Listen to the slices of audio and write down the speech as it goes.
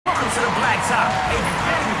top. Hey, you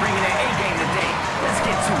better be bringing that A-game today. Let's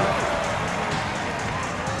get to it.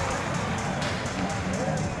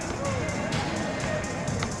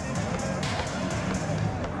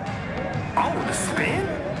 Oh, the spin?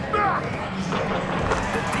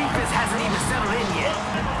 The defense hasn't even settled in yet.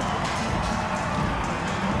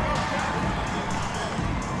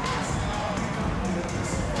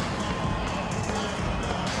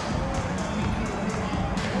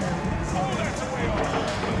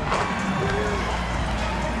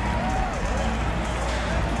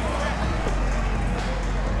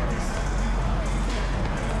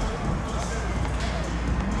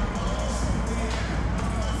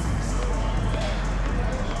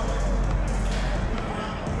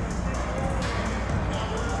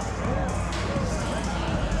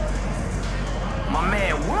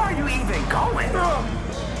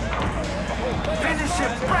 Finish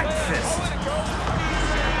your breakfast.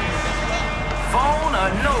 Phone or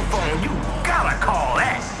no phone, you gotta call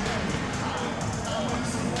that.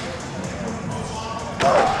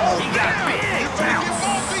 He got big bounce.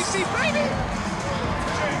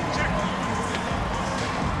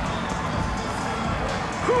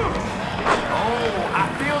 Oh, I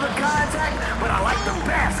feel the contact, but I like the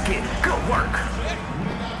basket. Good work.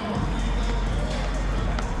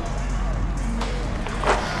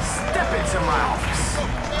 To my office.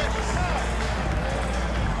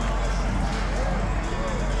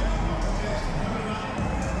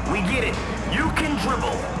 We get it. You can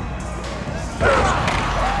dribble.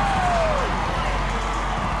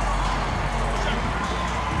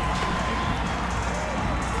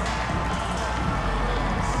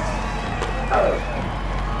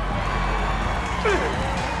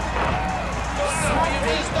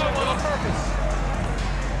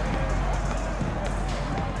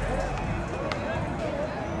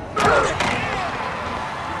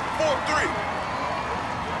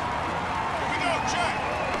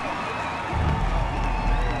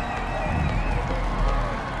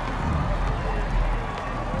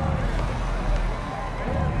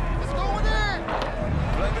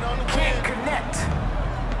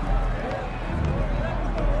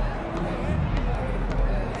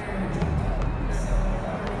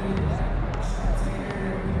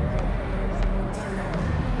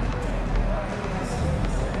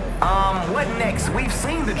 What next? We've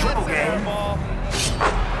seen the dribble game. I'll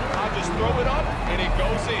just throw it up and it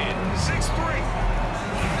goes in. 6-3.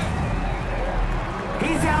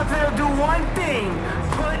 He's out there to do one thing.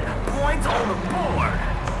 Put points on the board.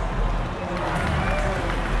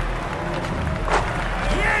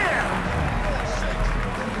 Yeah!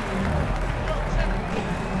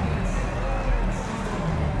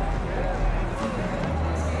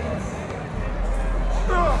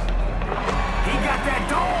 He got that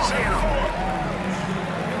dog in him.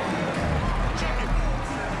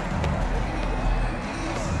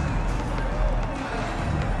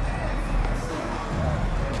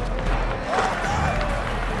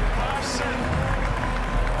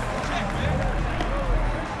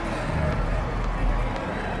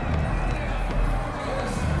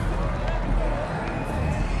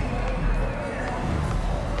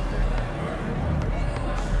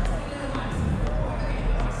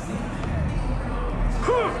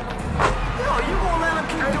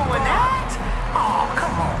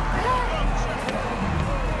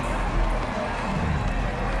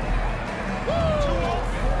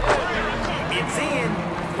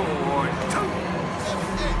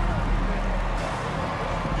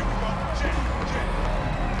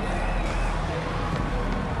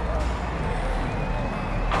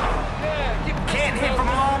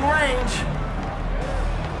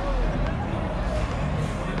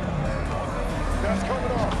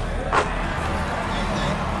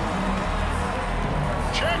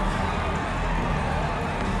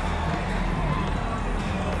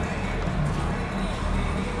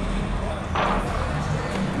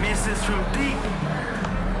 Misses from deep.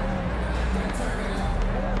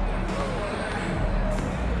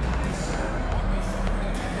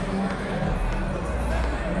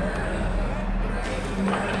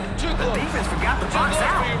 The defense forgot to box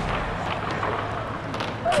out.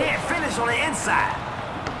 Can't finish on the inside.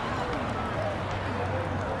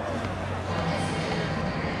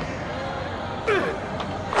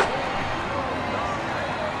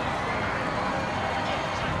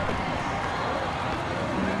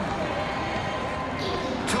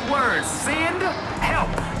 Send help.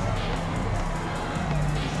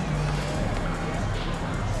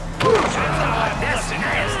 That's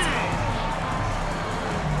nasty.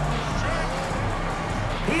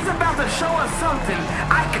 He's about to show us something.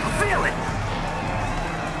 I can feel it.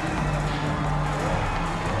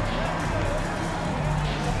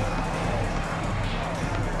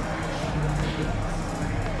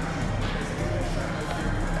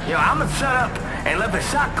 Yo, I'ma shut up and let the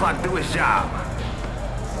shot clock do its job.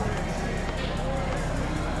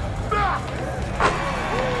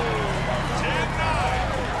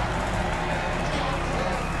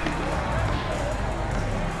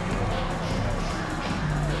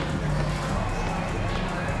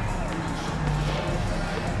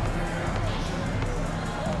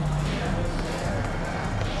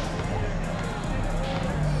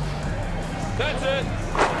 That's it.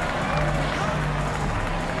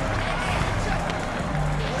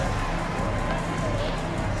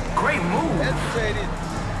 Great move. Hesitated.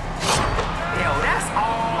 Yo, that's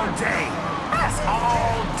all day. That's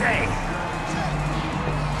all day.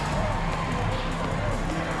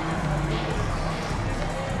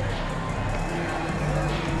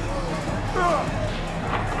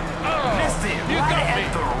 Missed it You right got me.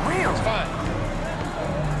 at the rim. It's fine.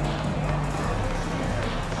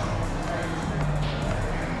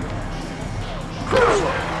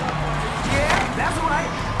 Yeah, that's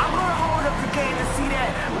right. I'm gonna hold up the game to see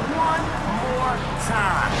that one more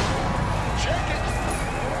time. Check it.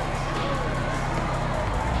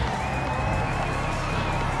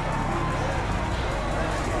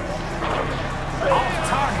 Off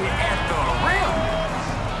target at the rim.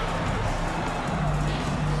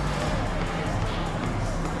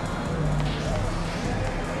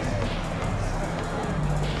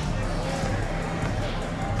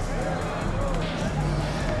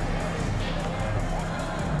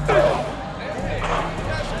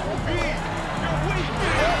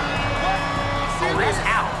 Oh, that's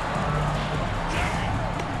out.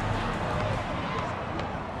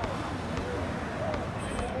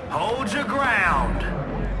 Hold your ground.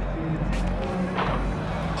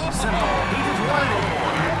 Simple. He just wanted it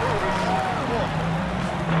more.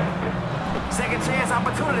 Second chance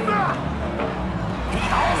opportunity. He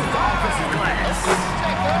owns the offensive glass.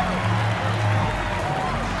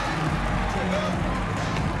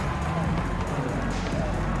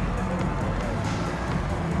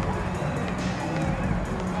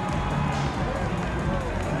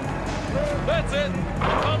 That's it.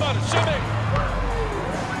 How about a shimmy?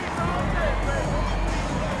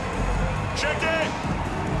 Check it.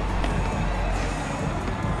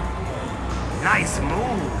 Nice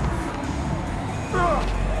move.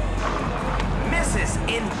 Misses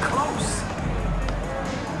in close.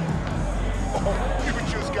 Oh, you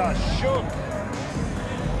just got shook.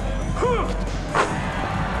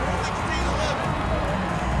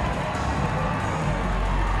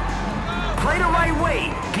 Play the right way.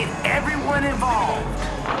 Get everyone involved.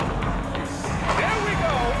 There we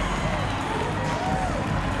go.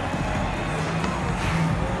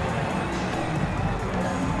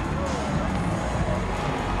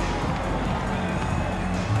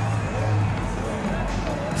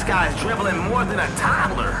 This guy's dribbling more than a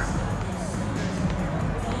toddler.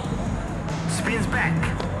 Spins back.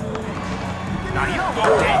 Now you don't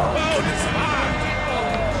want that. Oh, this survived.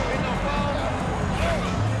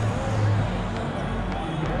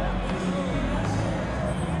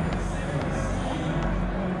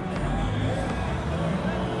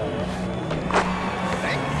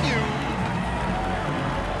 Thank you.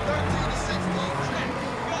 13-16 track.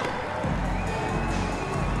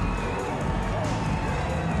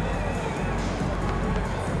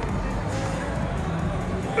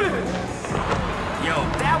 Yo,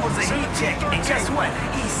 that was a heat check. And guess what?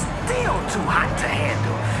 He's still too hot to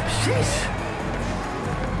handle. Sheesh.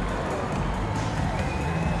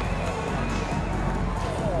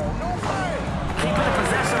 Keeping the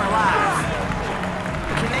possession alive.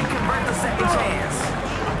 Can they convert the second chance?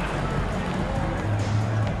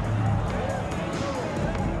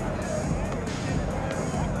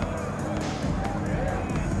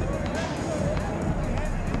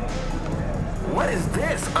 What is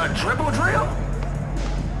this? A dribble drill?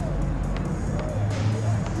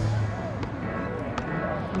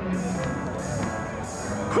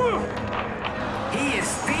 He is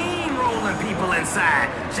steamrolling people inside.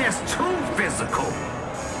 Just too physical.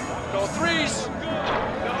 No threes. No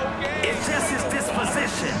game. It's just his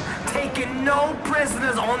disposition, taking no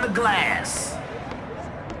prisoners on the glass.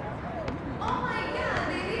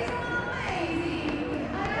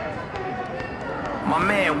 My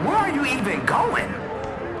man, where are you even going?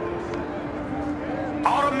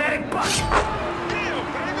 Automatic bucket. Damn,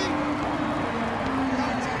 baby.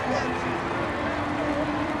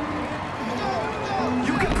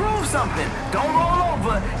 You can prove something. Don't roll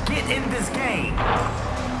over. Get in this game.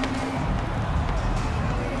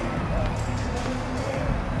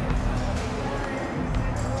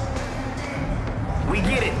 We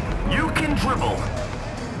get it. You can dribble.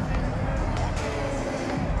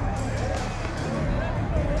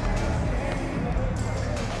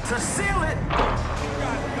 to seal it. Got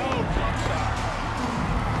no jump shot.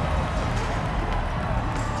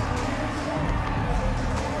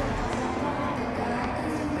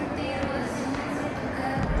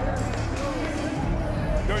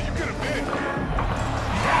 Yo, you could have been.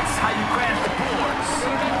 That's how you crash the boards.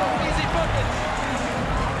 Easy buckets.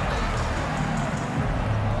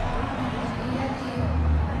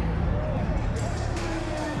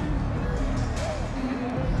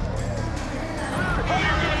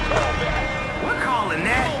 We're calling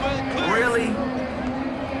that. Really?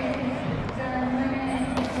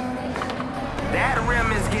 That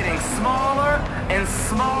rim is getting smaller and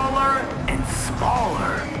smaller and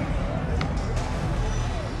smaller.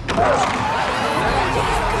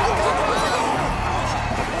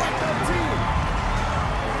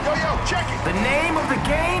 Yo, check it. The name of the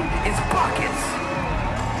game is buckets.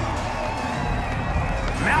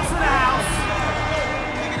 Mouse in the house.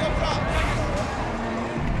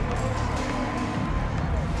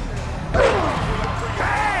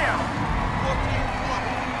 Bam!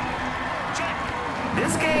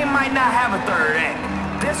 This game might not have a third act.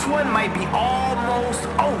 This one might be almost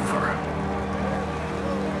over.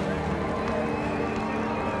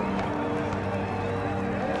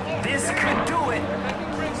 This could do it.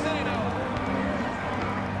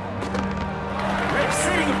 Rip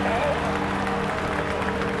City.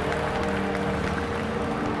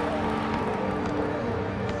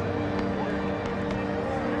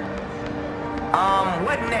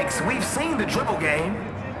 What next? We've seen the dribble game.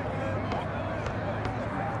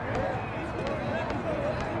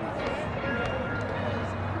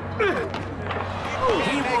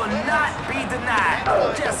 He will not be denied.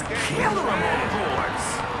 Just killing him on the boards.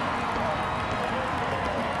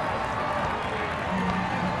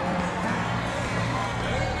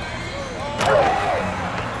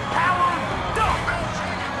 Power dunk.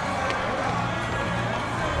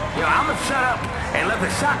 Yo, I'm gonna shut up and let the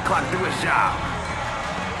shot clock do its job.